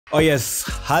Oh yes,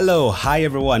 hello, hi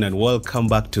everyone, and welcome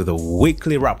back to the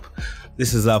weekly wrap.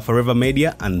 This is our Forever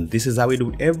Media, and this is how we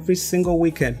do every single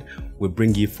weekend. We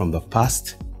bring you from the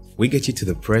past, we get you to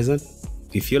the present.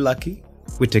 If you're lucky,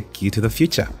 we take you to the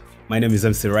future. My name is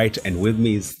MC Wright, and with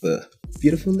me is the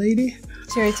beautiful lady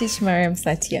Cherotich Mariam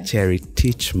Satya.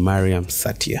 Cherotich Mariam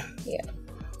Satya. Yeah,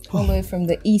 all the way from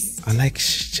the east. I like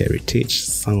Cherotich.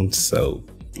 Sounds so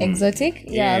exotic.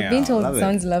 Yeah, I've been told it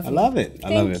sounds lovely. I love it.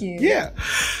 Thank you. Yeah.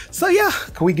 So yeah,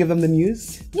 can we give them the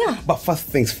news? Yeah. But first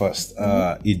things first,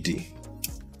 Eddy.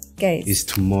 Guys, It's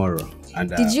tomorrow. And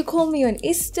did you call me on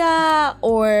Easter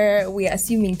or we're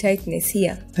assuming tightness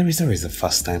here? there is always a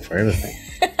first time for everything.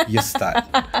 You start.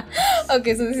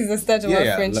 Okay, so this is the start of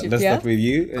our friendship. Let's Yeah. start with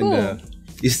you. Cool. And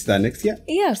Easter next year.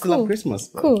 Yeah, Still cool. have Christmas.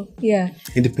 Bro. Cool. Yeah.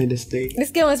 Independence Day.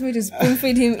 This guy wants me to spoon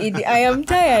feed him Eddy. I am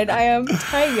tired.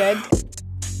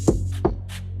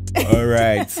 All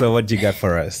right. So what do you got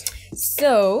for us?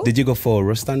 So. Did you go for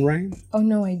roast and rhyme? Oh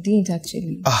no, I didn't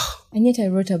actually. Ah, And yet I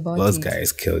wrote about those it.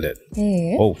 guys killed it.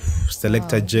 Yeah. Oh,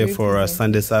 Selector J very for good.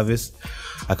 Sunday service.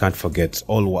 I can't forget.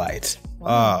 All white.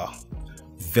 Ah,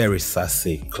 very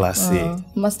sassy, classy.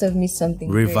 Must have missed something.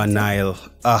 River great. Nile.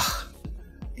 Ah,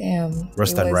 Damn.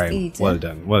 roast it and was rhyme. it, eh? Well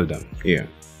done. Well done. Yeah.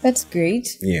 That's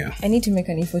great. Yeah. I need to make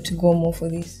an effort to go more for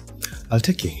this. I'll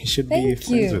take you. You should be Thank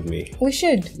friends you. with me. We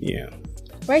should. Yeah.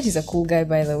 Wright is a cool guy,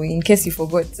 by the way, in case you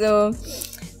forgot. So,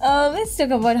 let's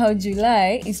talk about how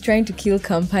July is trying to kill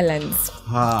Kampalans.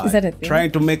 Ah, Is that a thing?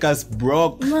 trying to make us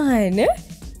broke. Man, eh?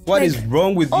 What is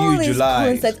wrong with all you, these July?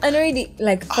 concerts, and already,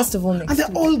 first of all, next And they're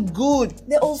week, all good.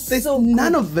 they're all There's so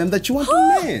none good. of them that you want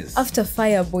to miss. After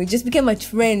fire, boy, just became a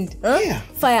trend. Huh? Yeah.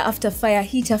 Fire after fire,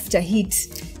 heat after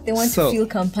heat. They want So- to feel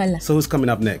Kampala. So who's coming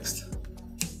up next?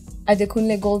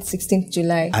 Adekunle Gold, 16th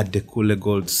July. Adekunle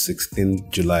Gold, 16th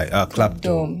July. Club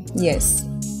Dome. Yes.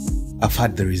 I've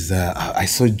had there is I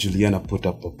saw Juliana put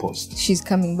up a post. She's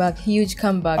coming back. Huge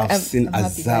comeback. I've seen I'm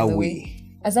happy, by the way.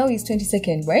 Azawi is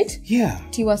 22nd, right? Yeah.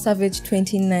 Tiwa Savage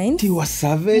 29th. Tiwa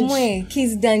Savage. Mwe,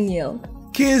 Kizz Daniel.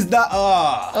 Kizz that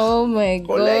Oh my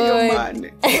Ole your god.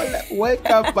 man. Wake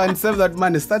up and save that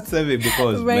money. Start saving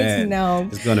because Right man, now.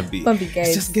 it's gonna be. Bumpy, guys.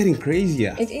 It's just getting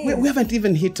crazier. It is. We haven't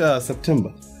even hit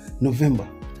September, November,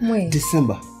 Mwe.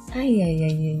 December.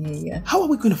 Ay. How are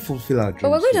we gonna fulfill our dreams?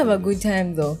 But we're going to have a good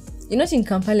time though. You're not in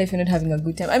Kampala if you're not having a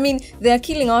good time. I mean, they are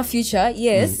killing our future,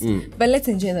 yes, but let's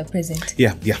enjoy the present.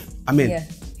 Yeah. I mean, Yeah.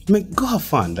 go have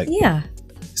fun. Like Yeah.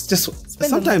 it's just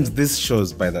sometimes these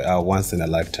shows are once in a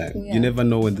lifetime. Yeah. You never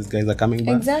know when these guys are coming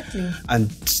back. Exactly. And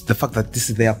the fact that this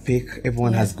is their peak,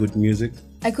 everyone has good music.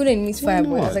 I couldn't miss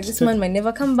Fireboy. I was like, this man might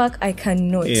never come back. I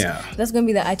cannot. Yeah. That's going to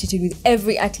be the attitude with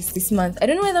every artist this month. I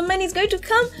don't know where the money is going to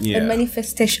come. Yeah. The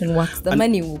manifestation works. The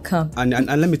money will come. And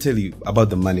let me tell you about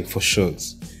the money for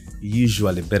shows.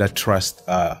 Usually better trust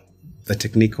the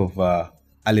technique of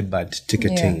early bird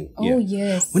ticketing. Yeah. Oh,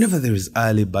 yes. Whenever there is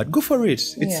early bird, go for it.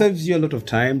 It saves you a lot of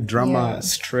time, drama,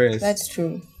 stress, That's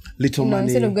true. little money.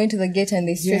 Instead of going to the gate and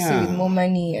they stress you with more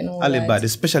money and all early that. bird,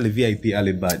 especially VIP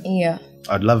early bird. Yeah.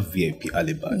 I'd love VIP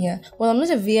early bird. Yeah. Well, I'm not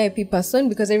a VIP person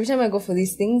because every time I go for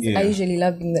these things, I usually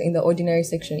love in the ordinary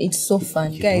section. It's so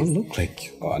fun. You Guys, don't look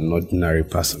like an ordinary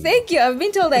person. thank you. I've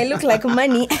been told I look like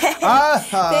money. Thank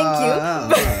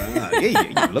you.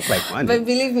 You look like money. But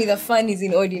believe me, the fun is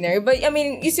in ordinary. But I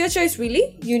mean, it's your choice,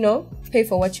 really. Pay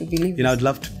for what you believe. I'd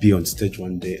love to be on stage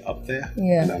one day up there.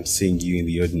 Yeah. And I'm seeing you in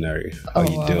the ordinary. How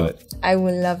you do it. I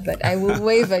will love that. I will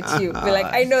wave at you. Be like,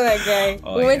 I know that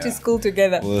guy. We went to school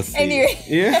together. We'll see. Anyway.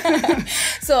 Yeah.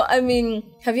 So, I mean,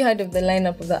 have you heard of the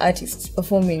lineup of the artists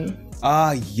performing?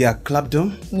 Yeah, Club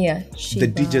Dome. Yeah. The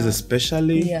DJs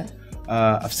especially. Yeah.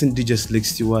 I've seen DJ Slick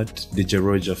Stuart, DJ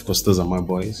Roja, of course, those are my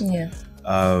boys. Yeah.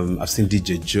 I've seen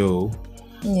DJ Joe.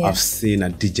 Yeah. I've seen a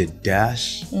DJ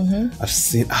Dash. I've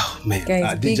seen,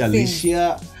 Guys, big DJ things.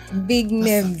 Alisha. Big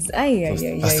names.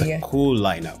 That's a cool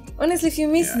lineup. Honestly, if you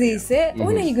miss this,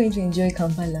 when are you going to enjoy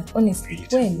Kampala? Honestly,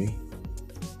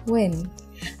 when?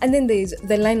 And then there's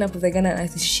the lineup of the Ghana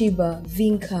artists: Sheebah,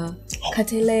 Vinka,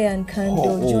 Kataleya and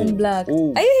Kandle, John Black.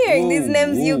 Are you hearing these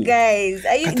names, you guys?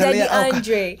 Are you Daddy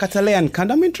Andre? Kataleya and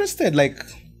Kandle. I'm interested. Like,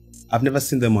 I've never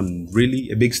seen them on really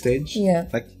a big stage. Yeah.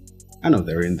 Like, I know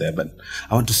they're in there, but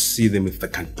I want to see them if they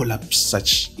can pull up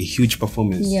such a huge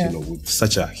performance, with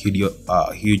such a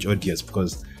huge audience,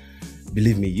 because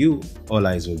believe me, all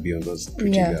eyes will be on those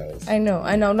pretty girls. I know.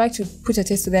 And I would like to put a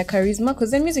taste to their charisma because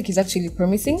their music is actually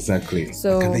promising. Exactly.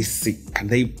 So can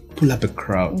they pull up a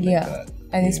crowd like that?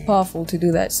 And it's powerful to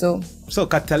do that. So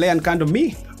Kataleya and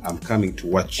Kandle, I'm coming to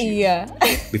watch you. Yeah.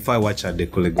 Before I watch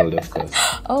Adekunle Gold, of course.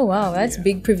 Oh wow, that's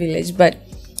big privilege. But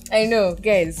I know,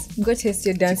 guys. Go test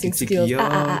your dancing skills. Yo.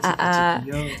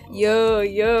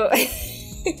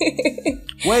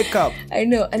 Wake up. I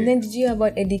know. And then did you hear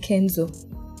about Eddy Kenzo?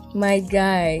 My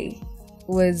guy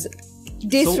was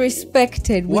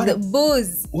disrespected with the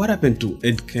booze. What happened to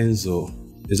Eddy Kenzo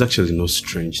is actually no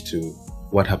strange to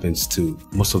what happens to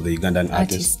most of the Ugandan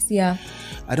artists. Yeah.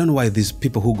 I don't know why these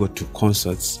people who go to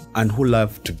concerts and who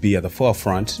love to be at the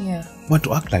forefront want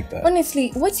to act like that.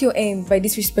 Honestly, what's your aim by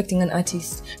disrespecting an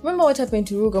artist? Remember what happened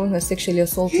to Ruga when he was sexually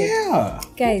assaulted? Yeah.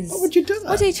 Guys, why would you do that?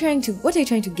 What are you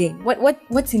trying to gain?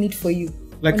 What's in it for you?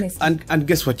 Like, and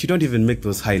guess what? You don't even make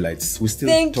those highlights. We still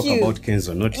talk about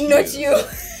Kenzo, not you. Not you.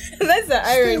 That's the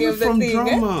irony of the thing. Stay away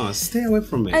from drama. Stay away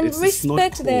from it. And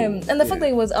respect them. And the fact that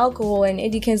it was alcohol and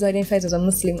Eddy Kenzo identifies as a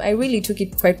Muslim, I really took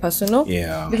it quite personal.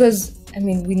 Yeah. Because, I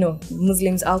mean, we know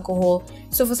Muslims, alcohol.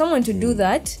 So for someone to do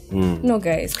that, no,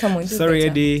 guys, come on. Sorry,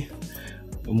 Eddy.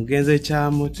 Umugenze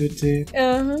chamo tute.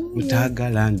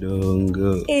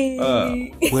 Mutagalandongo.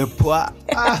 Wepwa.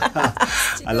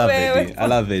 I love Eddy. I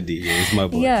love Eddy. He's my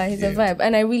boy. Yeah, he's a vibe.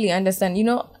 And I really understand. You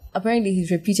know, apparently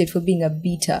he's reputed for being a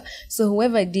beater. So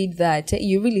whoever did that,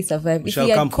 you really survived. We shall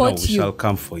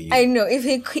come for you. I know. If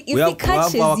he catches you. We have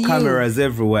our cameras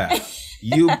everywhere.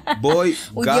 You, boy,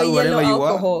 girl, whatever you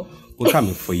are, we're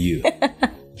coming for you.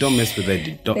 Don't mess with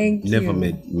Eddy. Never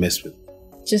mess with.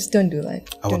 Just don't do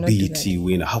that. Our BET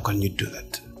winner. How can you do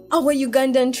that? Our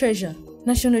Ugandan treasure.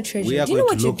 National treasure. We are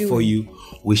going to look for you.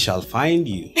 We shall find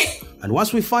you. And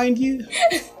once we find you...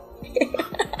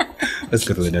 Let's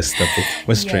go to the next topic.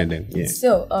 What's trending? Yeah.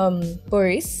 So,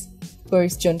 Boris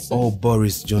Johnson. Oh,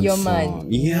 Boris Johnson. Your man.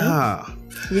 Yeah.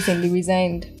 Recently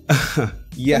resigned.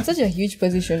 Yeah. In such a huge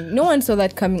position. No one saw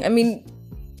that coming. I mean,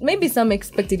 maybe some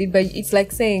expected it, but it's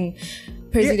like saying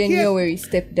President Yoweri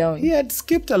stepped down. He had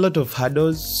skipped a lot of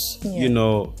hurdles. Yeah. You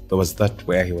know, there was that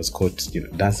where he was caught,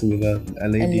 dancing with a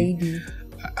lady.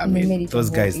 I mean, those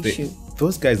guys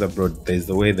abroad, there's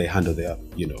the way they handle their,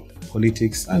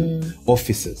 politics and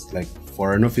offices. Like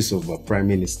for an office of a prime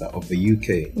minister of the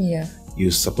UK,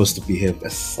 you're supposed to behave a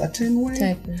certain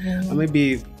way. Or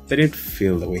maybe they didn't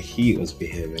feel the way he was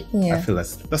behaving. I feel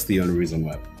that's the only reason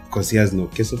why. Because he has no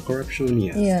case of corruption.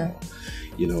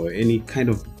 Any kind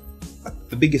of...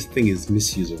 The biggest thing is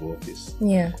misuse of office.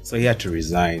 Yeah. So he had to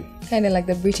resign. Kind of like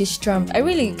the British Trump. I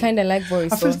really kind of like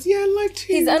Boris. I liked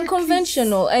him. He's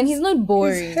unconventional and he's not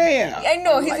boring. His hair. I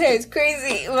know, his hair is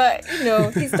crazy, but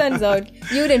he stands out.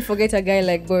 You wouldn't forget a guy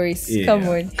like Boris. Come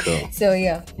on. Cool. So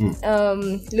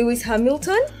Lewis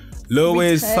Hamilton.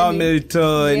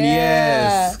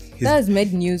 Yes. That has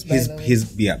made news, by the way.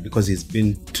 Because he's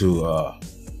been to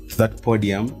that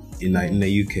podium in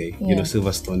the UK.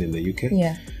 Silverstone in the UK.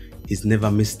 Yeah. He's never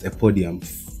missed a podium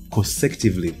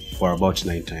consecutively for about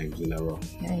 9 times in a row.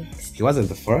 Yikes. He wasn't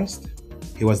the first,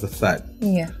 he was the third.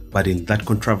 Yeah. But in that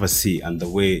controversy and the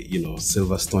way,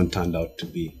 Silverstone turned out to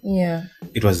be,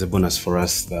 it was a bonus for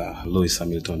us, the Lewis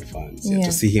Hamilton fans.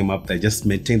 To see him up there, just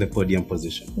maintain the podium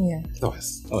position. Yeah. That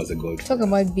was a gold. Talk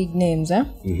about big names, huh?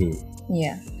 Mm-hmm.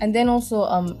 Yeah. And then also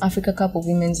Africa Cup of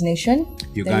Women's Nation.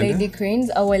 Uganda. The Lady Cranes,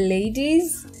 our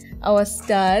ladies, our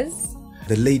stars.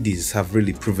 The ladies have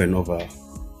really proven over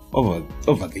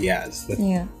the years that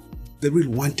they really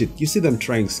want it. You see them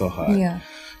trying so hard. Yeah.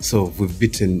 So we've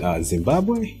beaten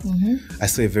Zimbabwe. Mm-hmm. I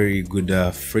saw a very good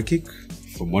free kick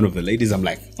from one of the ladies. I'm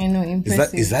like, I know,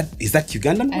 impressive. Is that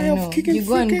Ugandan way of kicking? You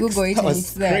go and Google it. That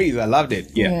was crazy. I loved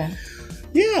it. Yeah.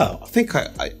 I think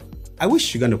I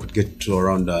wish Uganda could get to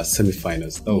around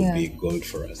semi-finals. That would be gold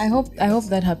for us. I hope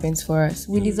that happens for us.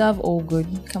 We deserve all good.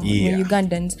 Come on, we're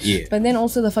Ugandans. Yeah. But then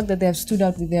also the fact that they have stood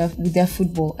out with their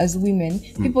football as women.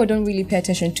 People don't really pay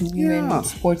attention to women in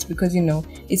sports because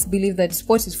it's believed that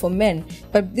sports is for men.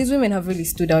 But these women have really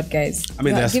stood out, guys. I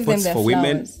mean, there are sports for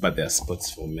women, but there are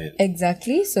sports for men.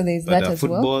 Exactly. So there's that as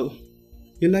well. Football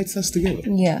unites us together.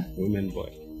 Yeah. Women,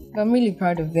 boy. I'm really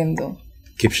proud of them, though.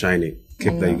 Keep shining.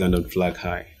 Keep the Ugandan flag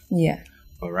high. Yeah.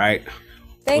 All right.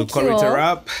 We'll call it a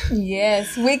wrap.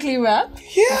 Yes. Weekly wrap.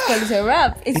 Yeah. Let's call it a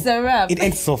wrap. It's a wrap. It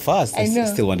ends so fast. I know. I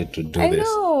still wanted to do this. I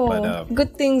know. But,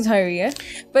 good things hurry, yeah?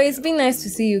 But it's been nice to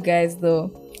see you guys,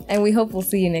 though. And we hope we'll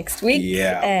see you next week.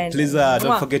 Yeah. And please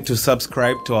don't forget to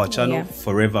subscribe to our channel,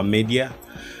 Forever Media.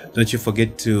 Don't you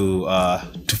forget to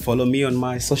follow me on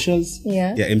my socials.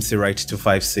 Yeah. Yeah, MC Wright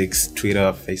 256,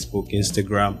 Twitter, Facebook,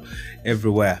 Instagram,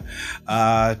 everywhere.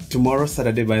 Tomorrow,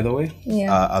 Saturday, by the way,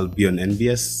 I'll be on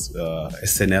NBS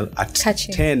SNL at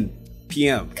 10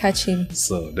 p.m. Catch him.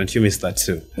 So don't you miss that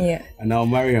too. Yeah. And now,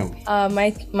 Mariam.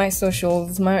 My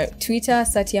socials, my Twitter,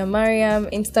 Satya Mariam,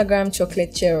 Instagram,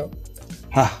 Chocolate Chero.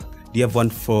 Do you have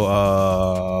one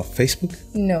for Facebook?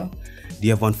 No. Do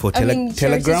you have one for Telegram?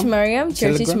 Cherotich Mariam.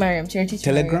 Cherotich Mariam.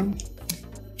 Telegram?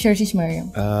 Cherotich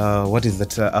Mariam. What is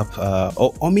that app?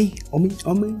 Omi?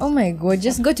 Oh my God,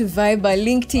 just go to Viber,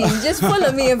 LinkedIn. Just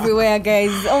follow me everywhere, guys.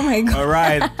 Oh my God. All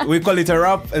right. We call it a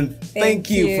wrap, and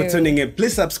thank you for tuning in.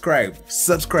 Please subscribe.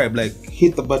 Like,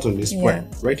 hit the button. This part.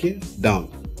 Right here? Down.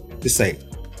 This side.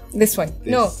 This one.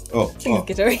 This. No. Please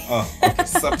get away. Okay.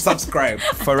 Subscribe.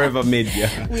 Forever Media.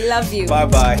 We love you.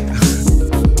 Bye-bye.